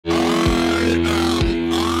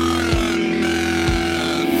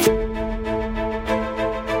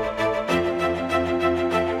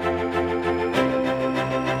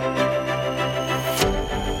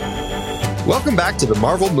Welcome back to the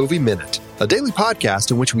Marvel Movie Minute, a daily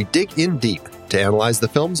podcast in which we dig in deep to analyze the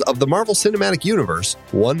films of the Marvel Cinematic Universe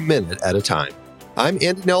 1 minute at a time. I'm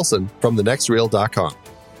Andy Nelson from thenextreel.com.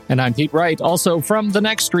 And I'm Pete Wright, also from The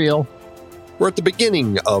Next Reel. We're at the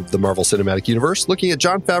beginning of the Marvel Cinematic Universe, looking at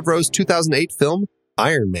Jon Favreau's 2008 film,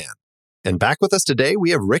 Iron Man. And back with us today, we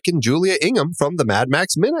have Rick and Julia Ingham from the Mad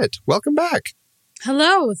Max Minute. Welcome back.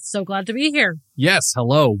 Hello. So glad to be here. Yes,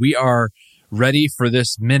 hello. We are ready for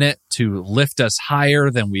this minute to lift us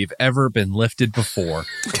higher than we've ever been lifted before.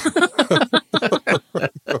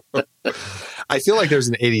 I feel like there's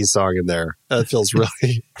an 80s song in there. That feels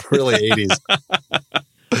really, really 80s.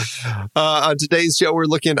 On today's show, we're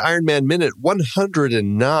looking at Iron Man Minute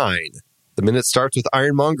 109. The minute starts with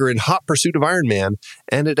Ironmonger in hot pursuit of Iron Man,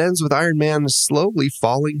 and it ends with Iron Man slowly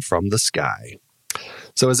falling from the sky.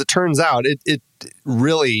 So as it turns out, it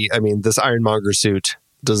really, this Ironmonger suit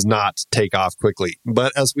does not take off quickly.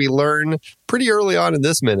 But as we learn pretty early on in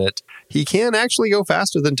this minute, he can actually go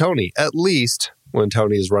faster than Tony, at least when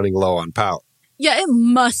Tony is running low on power. Yeah, it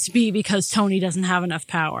must be because Tony doesn't have enough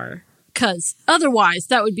power. Because otherwise,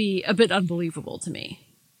 that would be a bit unbelievable to me.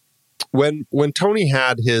 When Tony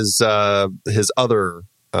had his other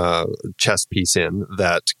chest piece in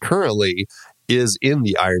that currently is in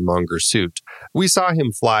the Ironmonger suit, we saw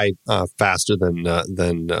him fly faster than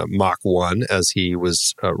Mach 1 as he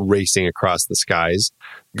was racing across the skies,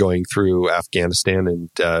 going through Afghanistan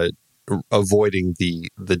and avoiding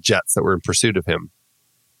the jets that were in pursuit of him.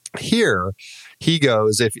 Here he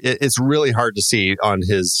goes. It's really hard to see on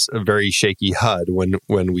his very shaky HUD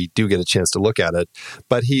when we do get a chance to look at it.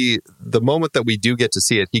 But the moment that we do get to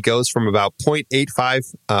see it, he goes from about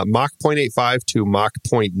Mach 0.85 to Mach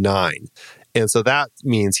 0.9. And so that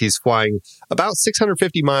means he's flying about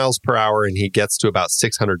 650 miles per hour, and he gets to about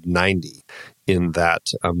 690 in that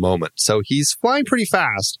moment. So he's flying pretty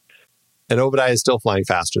fast, and Obadiah is still flying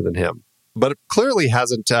faster than him. But it clearly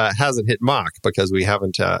hasn't hit Mach, because we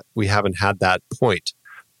haven't had that point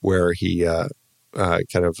where he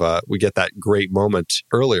we get that great moment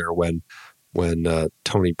earlier when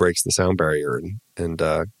Tony breaks the sound barrier and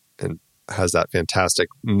has that fantastic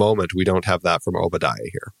moment. We don't have that from Obadiah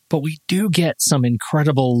here. But we do get some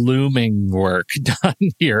incredible looming work done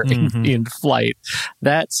here in flight.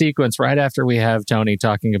 That sequence right after we have Tony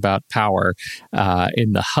talking about power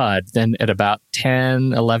in the HUD, then at about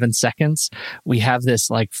 10, 11 seconds, we have this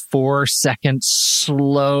 4-second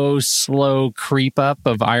slow creep up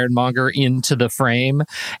of Ironmonger into the frame.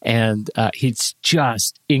 And he's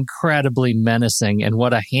just incredibly menacing. And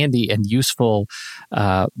what a handy and useful,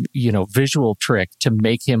 visual trick to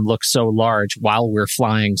make him look so large while we're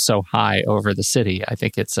flying so high over the city. I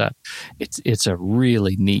think it's a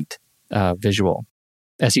really neat visual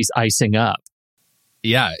as he's icing up.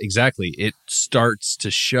 Yeah, exactly. It starts to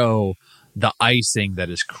show the icing that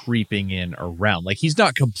is creeping in around. He's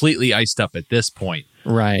not completely iced up at this point.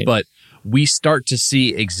 Right. But we start to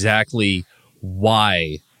see exactly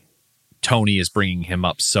why Tony is bringing him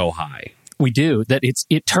up so high. We do. That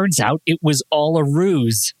it turns out it was all a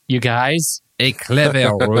ruse, you guys. A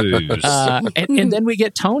clever ruse. And then we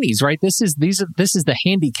get Tony's, right? This is the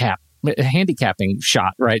handicapping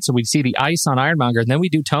shot, right? So we see the ice on Ironmonger, and then we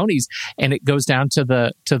do Tony's, and it goes down to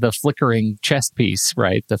the flickering chest piece,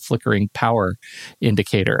 right? The flickering power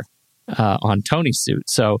indicator on Tony's suit.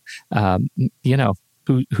 So,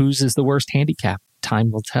 whose is the worst handicap?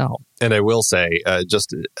 Time will tell. And I will say,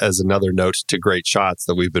 just as another note to great shots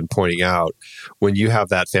that we've been pointing out, when you have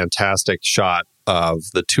that fantastic shot of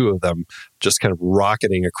the two of them just kind of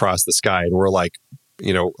rocketing across the sky, and we're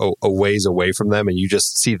a ways away from them, and you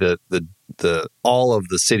just see the all of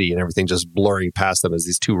the city and everything just blurring past them as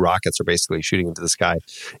these two rockets are basically shooting into the sky.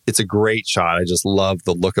 It's a great shot. I just love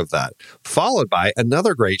the look of that. Followed by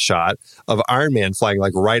another great shot of Iron Man flying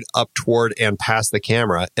right up toward and past the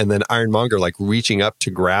camera, and then Ironmonger reaching up to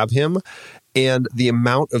grab him. And the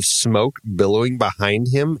amount of smoke billowing behind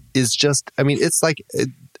him is just, it's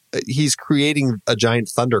he's creating a giant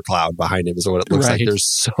thundercloud behind him is what it looks like. There's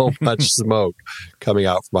so much smoke coming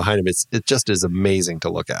out from behind him. It just is amazing to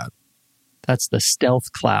look at. That's the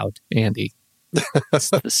stealth cloud, Andy. It's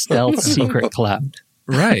the stealth secret cloud.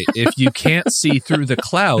 Right. If you can't see through the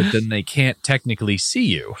cloud, then they can't technically see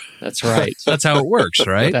you. That's right. That's how it works,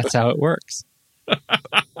 right? That's how it works.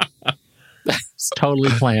 It's totally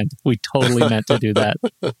planned. We totally meant to do that.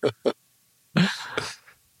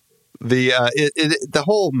 The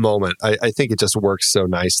whole moment, I think it just works so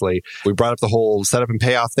nicely. We brought up the whole setup and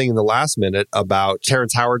payoff thing in the last minute about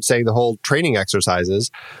Terrence Howard saying the whole training exercises.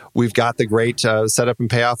 We've got the great setup and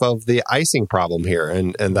payoff of the icing problem here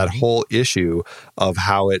and that whole issue of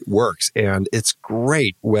how it works. And it's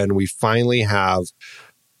great when we finally have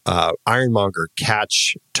Ironmonger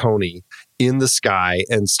catch Tony in the sky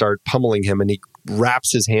and start pummeling him, and he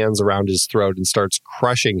wraps his hands around his throat and starts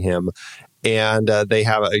crushing him. And they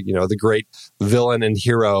have the great villain and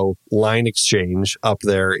hero line exchange up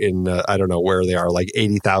there in I don't know where they are, like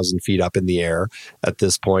 80,000 feet up in the air at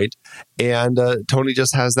this point. And Tony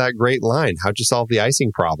just has that great line: "How'd you solve the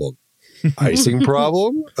icing problem?" Icing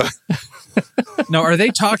problem? Now, are they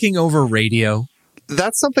talking over radio?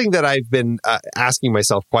 That's something that I've been asking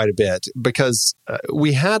myself quite a bit, because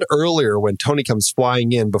we had earlier when Tony comes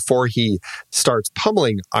flying in before he starts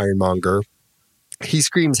pummeling Ironmonger, he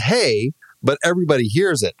screams, "Hey," but everybody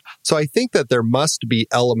hears it. So I think that there must be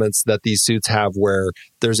elements that these suits have where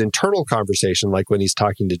there's internal conversation, like when he's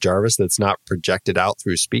talking to Jarvis, that's not projected out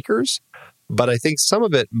through speakers. But I think some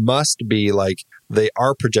of it must be like they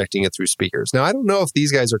are projecting it through speakers. Now, I don't know if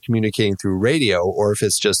these guys are communicating through radio or if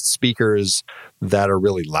it's just speakers that are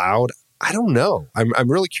really loud. I don't know.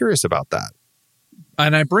 I'm really curious about that.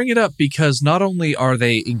 And I bring it up because not only are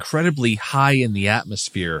they incredibly high in the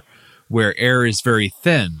atmosphere where air is very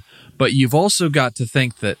thin, but you've also got to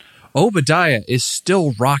think that Obadiah is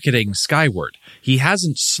still rocketing skyward. He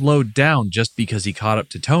hasn't slowed down just because he caught up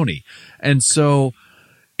to Tony. And so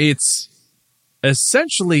it's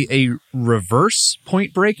essentially a reverse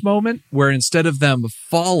Point Break moment where instead of them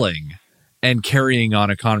falling and carrying on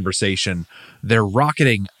a conversation, they're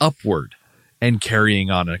rocketing upward and carrying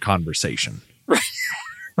on a conversation.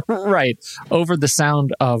 Right. Over the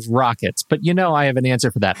sound of rockets. But I have an answer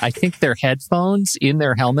for that. I think their headphones in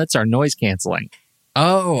their helmets are noise canceling.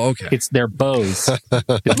 Oh, okay. It's their Bose.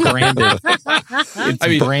 It's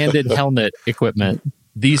branded. Branded helmet equipment.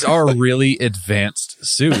 These are really advanced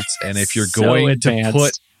suits. And if you're going to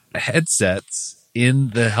put headsets in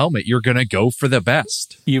the helmet, you're going to go for the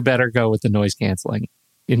best. You better go with the noise canceling.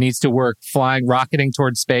 It needs to work flying, rocketing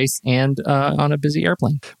towards space, and on a busy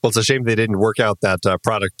airplane. Well, it's a shame they didn't work out that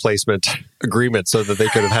product placement agreement so that they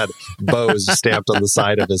could have had Bose stamped on the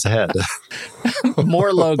side of his head.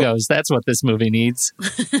 More logos. That's what this movie needs.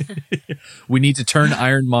 We need to turn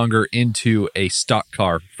Ironmonger into a stock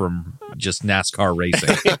car from just NASCAR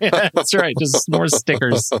racing. That's right. Just more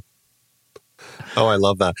stickers. Oh, I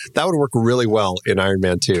love that. That would work really well in Iron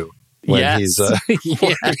Man 2 when he's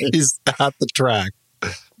he's at the track.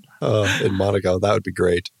 In Monaco. That would be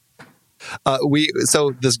great.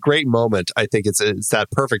 So this great moment, I think it's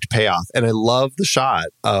that perfect payoff. And I love the shot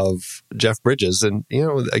of Jeff Bridges. And,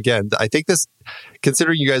 again, I think this,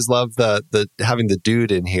 considering you guys love the having the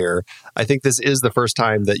dude in here, I think this is the first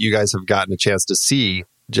time that you guys have gotten a chance to see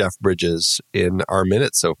Jeff Bridges in our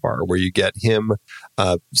minute so far, where you get him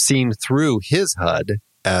seen through his HUD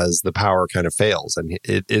as the power kind of fails. And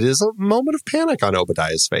it is a moment of panic on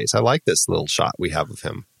Obadiah's face. I like this little shot we have of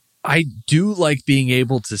him. I do like being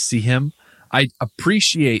able to see him. I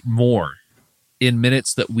appreciate more in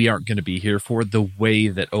minutes that we aren't going to be here for the way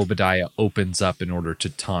that Obadiah opens up in order to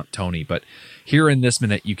taunt Tony. But here in this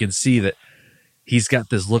minute, you can see that he's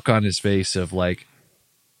got this look on his face of like,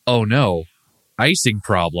 oh no, icing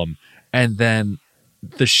problem. And then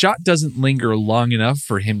the shot doesn't linger long enough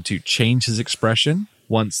for him to change his expression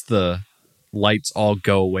once the lights all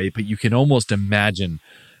go away. But you can almost imagine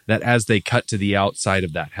that as they cut to the outside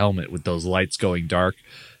of that helmet with those lights going dark,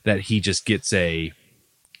 that he just gets a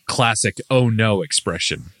classic "oh no"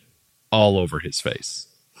 expression all over his face.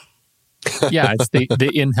 Yeah, it's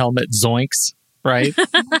the in-helmet zoinks, right?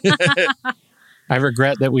 I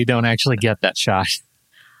regret that we don't actually get that shot.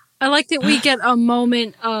 I like that we get a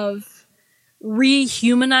moment of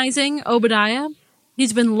rehumanizing Obadiah.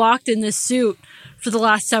 He's been locked in this suit for the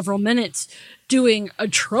last several minutes, doing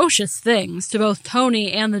atrocious things to both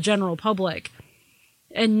Tony and the general public.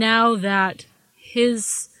 And now that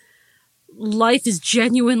his life is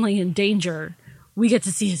genuinely in danger, we get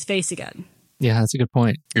to see his face again. Yeah, that's a good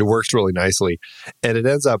point. It works really nicely. And it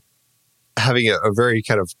ends up having a very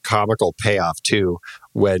kind of comical payoff, too,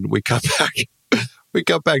 when we come back. We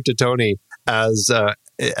come back to Tony as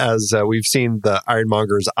we've seen the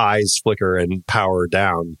Ironmonger's eyes flicker and power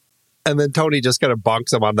down. And then Tony just kind of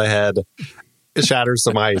bonks him on the head, shatters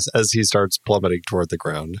some ice as he starts plummeting toward the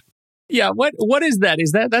ground. Yeah, what is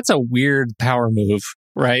that? That's a weird power move,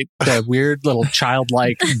 right? That weird little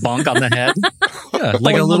childlike bonk on the head. Yeah,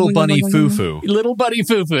 like a little bunny foo-foo. Little bunny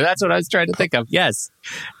foo-foo. That's what I was trying to think of. Yes,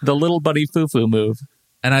 the little bunny foo-foo move.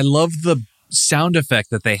 And I love the sound effect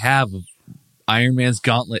that they have of Iron Man's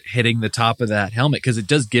gauntlet hitting the top of that helmet, because it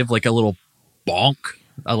does give like a little bonk,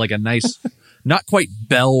 like a nice, not quite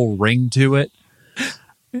bell ring to it,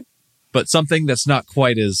 but something that's not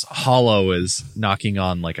quite as hollow as knocking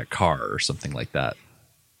on like a car or something like that.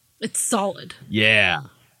 It's solid. Yeah.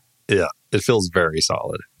 Yeah, it feels very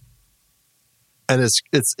solid. And it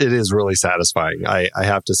is really satisfying. I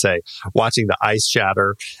have to say, watching the ice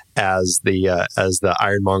shatter as the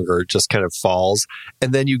Ironmonger just kind of falls,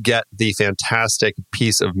 and then you get the fantastic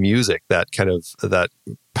piece of music, that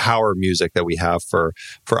power music that we have for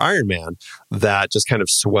Iron Man, that just kind of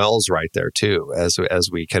swells right there too, as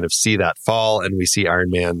we kind of see that fall, and we see Iron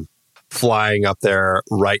Man flying up there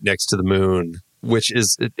right next to the moon, which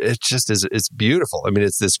is it's beautiful. I mean,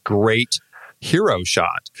 it's this great hero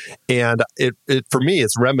shot, and it for me,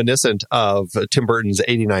 it's reminiscent of Tim Burton's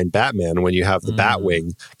 '89 Batman, when you have the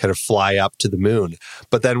Batwing kind of fly up to the moon.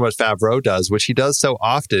 But then what Favreau does, which he does so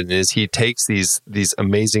often, is he takes these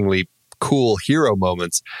amazingly cool hero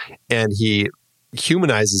moments and he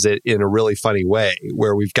humanizes it in a really funny way,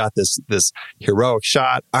 where we've got this heroic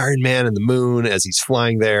shot, Iron Man and the moon as he's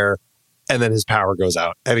flying there, and then his power goes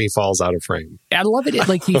out and he falls out of frame. I love it.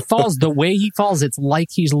 Like, he falls, the way he falls, it's like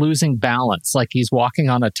he's losing balance, like he's walking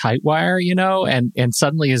on a tight wire, and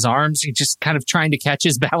suddenly his arms, he's just kind of trying to catch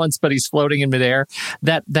his balance, but he's floating in midair.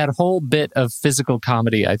 That whole bit of physical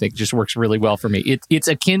comedy, I think, just works really well for me. It's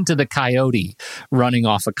akin to the coyote running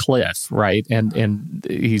off a cliff, right? And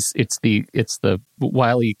it's the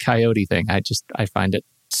Wile E. Coyote thing. I find it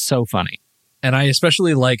so funny. And I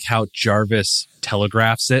especially like how Jarvis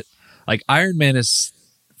telegraphs it. Like, Iron Man is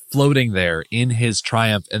floating there in his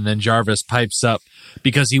triumph, and then Jarvis pipes up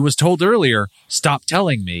because he was told earlier, stop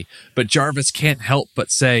telling me. But Jarvis can't help but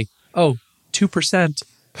say, 2%.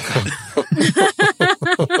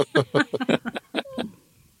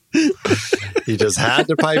 He just had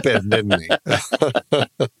to pipe in, didn't he?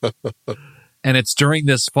 And it's during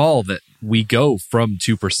this fall that we go from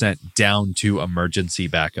 2% down to emergency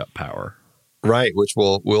backup power. Right, which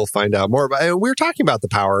we'll find out more about. And we were talking about the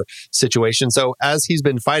power situation. So as he's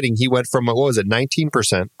been fighting, he went from,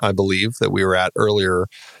 19%, I believe, that we were at earlier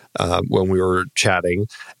when we were chatting.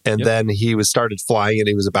 And then he started flying, and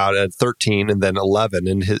he was about at 13, and then 11,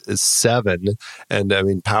 and his 7. And I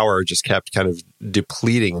mean, power just kept kind of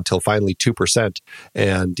depleting until finally 2%.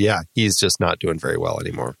 And yeah, he's just not doing very well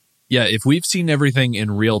anymore. Yeah, if we've seen everything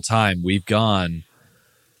in real time, we've gone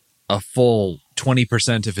a full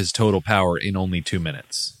 20% of his total power in only 2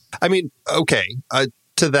 minutes. I mean, okay.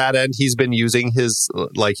 To that end, he's been using his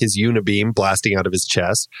unibeam blasting out of his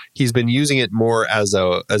chest. He's been using it more as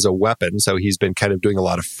a weapon. So he's been kind of doing a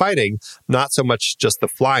lot of fighting, not so much just the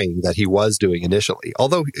flying that he was doing initially.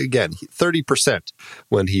 Although, again, 30%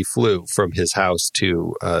 when he flew from his house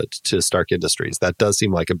to Stark Industries. That does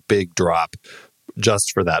seem like a big drop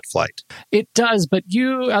just for that flight. It does, but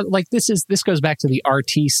this goes back to the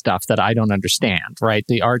RT stuff that I don't understand, right?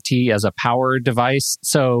 The RT as a power device.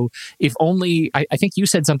 So if only, I think you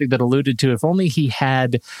said something that alluded to, if only he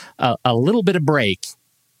had a little bit of break,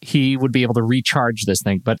 he would be able to recharge this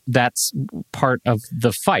thing. But that's part of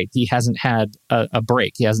the fight. He hasn't had a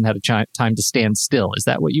break. He hasn't had a time to stand still. Is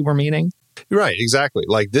that what you were meaning? Right, exactly.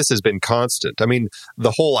 Like, this has been constant. I mean,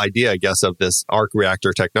 the whole idea, I guess, of this arc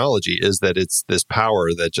reactor technology is that it's this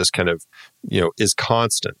power that just kind of, is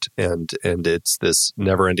constant, and it's this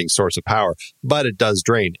never-ending source of power, but it does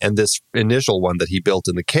drain. And this initial one that he built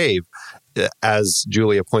in the cave, as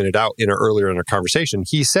Julia pointed out earlier in our conversation,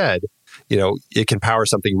 he said, it can power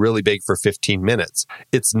something really big for 15 minutes.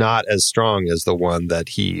 It's not as strong as the one that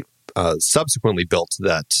he subsequently built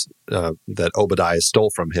that Obadiah stole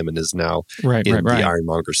from him and is now in the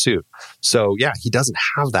Ironmonger suit. So yeah, he doesn't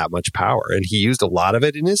have that much power, and he used a lot of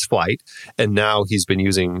it in his flight, and now he's been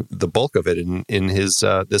using the bulk of it in his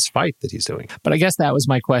this fight that he's doing. But I guess that was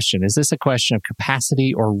my question. Is this a question of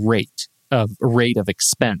capacity or rate of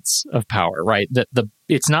expense of power, right?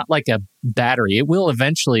 It's not like a battery. It will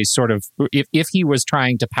eventually sort of, if he was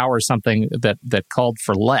trying to power something that called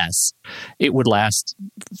for less, it would last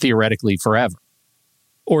theoretically forever.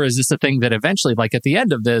 Or is this a thing that eventually, like at the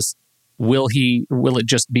end of this, will it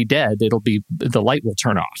just be dead? The light will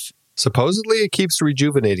turn off. Supposedly it keeps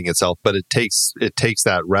rejuvenating itself, but it takes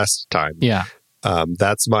that rest time. Yeah.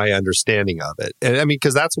 That's my understanding of it. And I mean,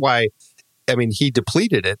 because that's why, he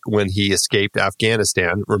depleted it when he escaped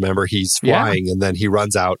Afghanistan. Remember, he's flying, and then he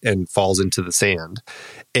runs out and falls into the sand.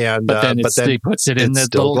 And but then he puts it in the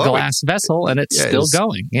little glass vessel, and it's still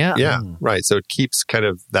going. Yeah, yeah, right. So it keeps kind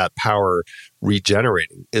of that power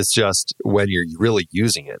regenerating. It's just when you're really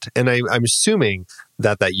using it. And I'm assuming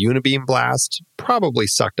that unibeam blast probably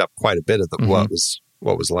sucked up quite a bit of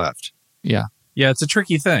what was left. Yeah. Yeah, it's a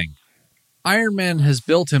tricky thing. Iron Man has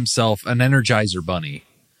built himself an Energizer Bunny,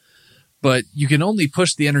 but you can only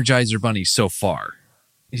push the Energizer Bunny so far.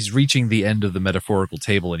 He's reaching the end of the metaphorical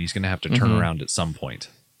table, and he's going to have to turn around at some point.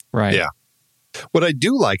 Right. Yeah. What I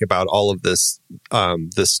do like about all of this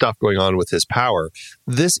stuff going on with his power,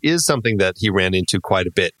 this is something that he ran into quite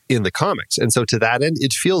a bit in the comics. And so to that end,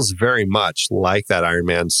 it feels very much like that Iron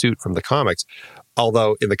Man suit from the comics.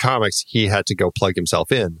 Although in the comics, he had to go plug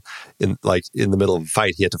himself in the middle of a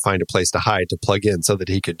fight, he had to find a place to hide to plug in so that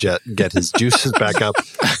he could get his juices back up.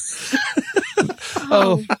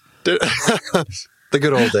 Oh, the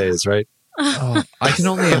good old days, right? Oh, I can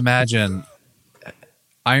only imagine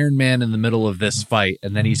Iron Man in the middle of this fight,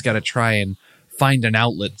 and then he's got to try and find an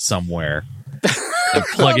outlet somewhere and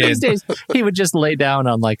plug in. These days, he would just lay down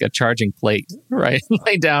on like a charging plate, right?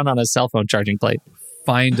 Lay down on a cell phone charging plate.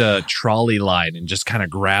 Find a trolley line and just kind of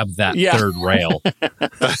grab that third rail.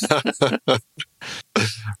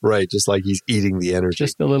 Right, just like he's eating the energy.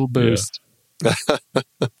 Just a little boost. Yeah.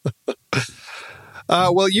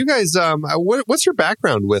 Well, you guys, what's your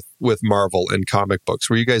background with Marvel and comic books?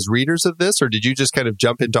 Were you guys readers of this, or did you just kind of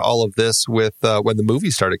jump into all of this with when the movie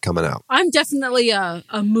started coming out? I'm definitely a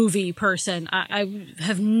movie person. I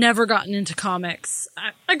have never gotten into comics.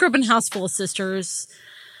 I grew up in a house full of sisters.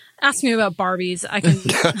 Ask me about Barbies. I can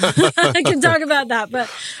I can talk about that, but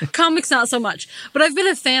comics not so much. But I've been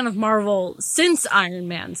a fan of Marvel since Iron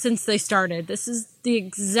Man, since they started. This is the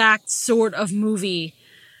exact sort of movie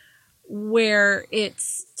where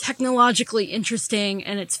it's technologically interesting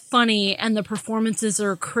and it's funny and the performances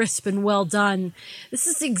are crisp and well done. This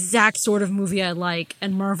is the exact sort of movie I like,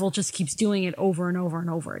 and Marvel just keeps doing it over and over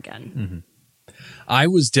and over again. Mm-hmm. I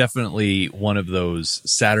was definitely one of those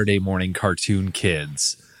Saturday morning cartoon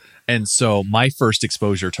kids. And so my first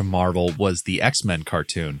exposure to Marvel was the X-Men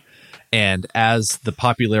cartoon. And as the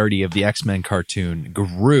popularity of the X-Men cartoon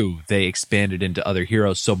grew, they expanded into other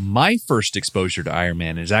heroes. So my first exposure to Iron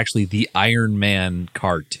Man is actually the Iron Man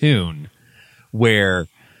cartoon, where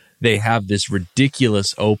they have this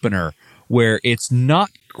ridiculous opener where it's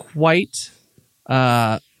not quite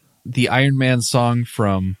the Iron Man song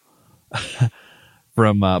from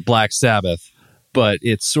Black Sabbath, but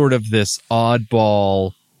it's sort of this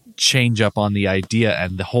oddball change up on the idea,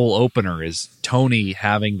 and the whole opener is Tony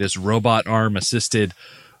having this robot arm assisted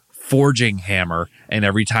forging hammer, and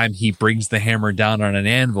every time he brings the hammer down on an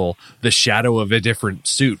anvil, the shadow of a different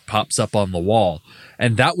suit pops up on the wall.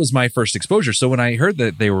 And that was my first exposure. So when I heard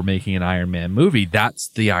that they were making an Iron Man movie, that's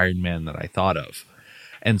the Iron Man that I thought of.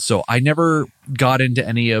 And so I never got into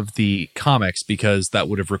any of the comics because that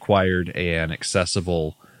would have required an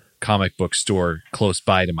accessible comic book store close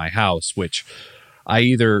by to my house, which I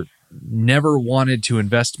either never wanted to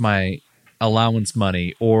invest my allowance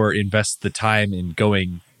money or invest the time in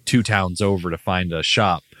going 2 towns over to find a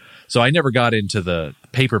shop. So I never got into the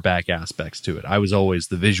paperback aspects to it. I was always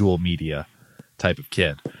the visual media type of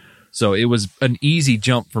kid. So it was an easy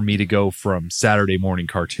jump for me to go from Saturday morning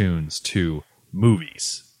cartoons to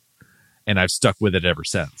movies. And I've stuck with it ever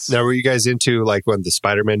since. Now, were you guys into like when the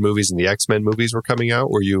Spider-Man movies and the X-Men movies were coming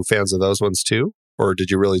out? Were you fans of those ones too? Or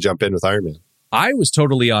did you really jump in with Iron Man? I was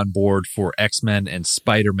totally on board for X-Men and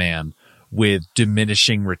Spider-Man with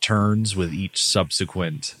diminishing returns with each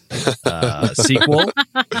subsequent sequel.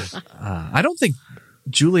 I don't think,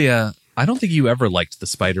 Julia, you ever liked the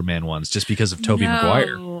Spider-Man ones just because of Tobey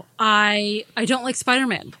Maguire. No, I don't like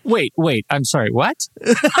Spider-Man. Wait, I'm sorry, what?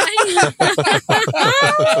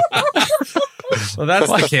 Well, that's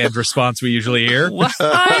the canned response we usually hear.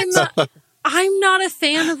 I'm not a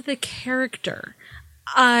fan of the character.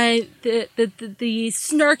 The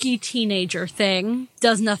snarky teenager thing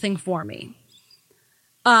does nothing for me.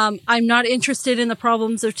 I'm not interested in the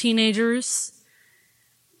problems of teenagers.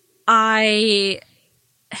 I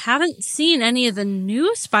haven't seen any of the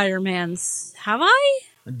new Spider-Mans, have I?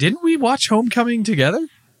 Didn't we watch Homecoming together?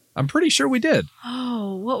 I'm pretty sure we did.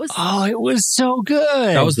 Oh, what was Oh, it was so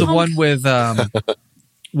good. That was the one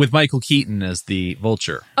with Michael Keaton as the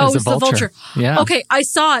Vulture. Oh, it's the Vulture. Yeah. Okay, I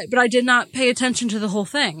saw it, but I did not pay attention to the whole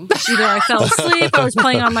thing. Either I fell asleep, I was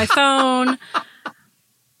playing on my phone.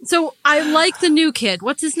 So I like the new kid.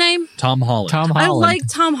 What's his name? Tom Holland. I like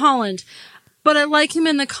Tom Holland, but I like him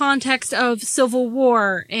in the context of Civil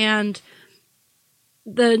War and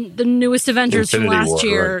the newest Avengers Infinity from last War,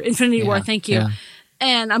 year. right. Infinity War, thank you. Yeah.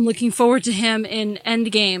 And I'm looking forward to him in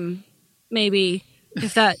Endgame, maybe.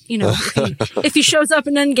 If that, if he shows up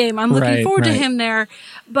in Endgame, I'm looking forward to him there.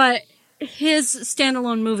 But his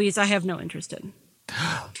standalone movies, I have no interest in.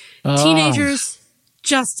 Teenagers,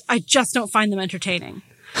 just don't find them entertaining.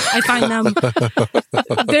 I find them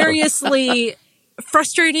variously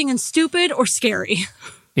frustrating and stupid or scary.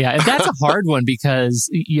 Yeah, and that's a hard one because,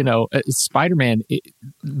 Spider-Man,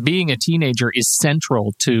 being a teenager is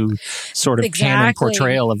central to sort of canon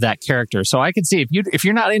portrayal of that character. So I can see if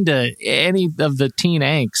you're not into any of the teen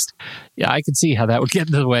angst, yeah, I can see how that would get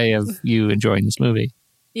in the way of you enjoying this movie.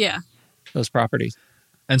 Yeah. Those properties.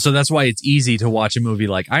 And so that's why it's easy to watch a movie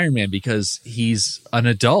like Iron Man, because he's an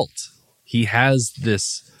adult. He has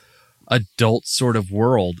this adult sort of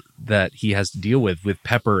world that he has to deal with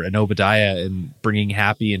Pepper and Obadiah, and bringing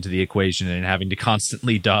Happy into the equation and having to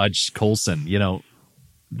constantly dodge Coulson,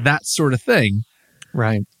 that sort of thing.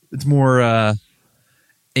 Right. It's more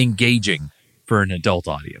engaging for an adult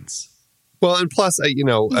audience. Well, and plus,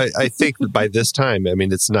 I think that by this time, I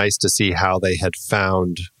mean, it's nice to see how they had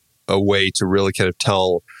found a way to really kind of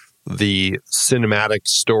tell the cinematic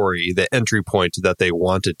story, the entry point that they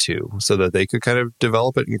wanted to, so that they could kind of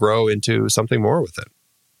develop it and grow into something more with it.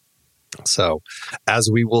 So, as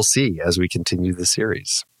we will see as we continue the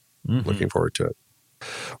series. Looking forward to it.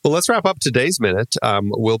 Well, let's wrap up today's Minute.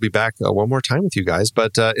 We'll be back one more time with you guys.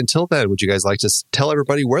 But until then, would you guys like to tell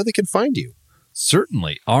everybody where they can find you?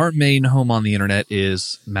 Certainly. Our main home on the internet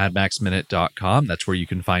is madmaxminute.com. That's where you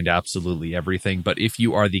can find absolutely everything. But if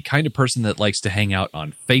you are the kind of person that likes to hang out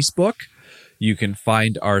on Facebook, you can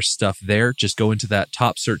find our stuff there. Just go into that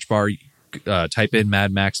top search bar, type in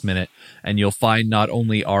Mad Max Minute, and you'll find not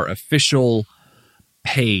only our official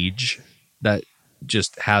page that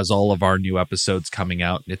just has all of our new episodes coming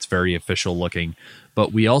out. It's very official looking.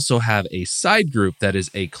 But we also have a side group that is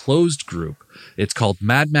a closed group. It's called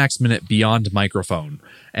Mad Max Minute Beyond Microphone.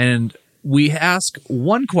 And we ask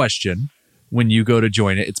one question when you go to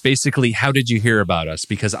join it. It's basically, how did you hear about us?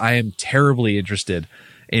 Because I am terribly interested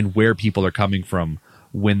in where people are coming from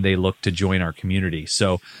when they look to join our community.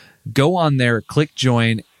 So go on there, click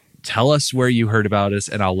join, tell us where you heard about us,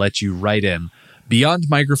 and I'll let you right in. Beyond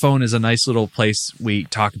Microphone is a nice little place. We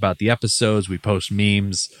talk about the episodes, we post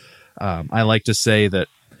memes. I like to say that,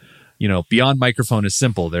 Beyond Microphone is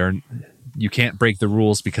simple. You can't break the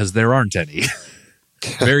rules because there aren't any.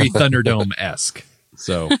 Very Thunderdome-esque.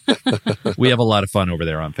 So we have a lot of fun over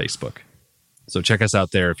there on Facebook. So check us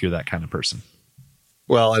out there if you're that kind of person.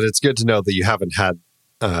 Well, and it's good to know that you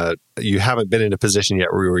haven't been in a position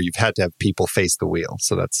yet where you've had to have people face the wheel.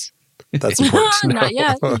 So that's important to know. Not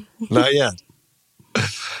yet. Not yet.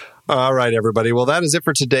 All right, everybody. Well, that is it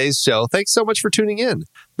for today's show. Thanks so much for tuning in.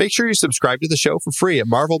 Make sure you subscribe to the show for free at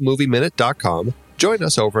marvelmovieminute.com. Join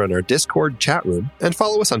us over in our Discord chat room and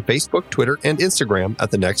follow us on Facebook, Twitter, and Instagram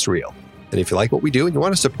at The Next Reel. And if you like what we do and you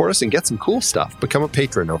want to support us and get some cool stuff, become a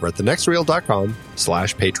patron over at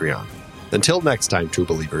thenextreel.com/Patreon. Until next time, true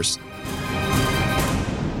believers,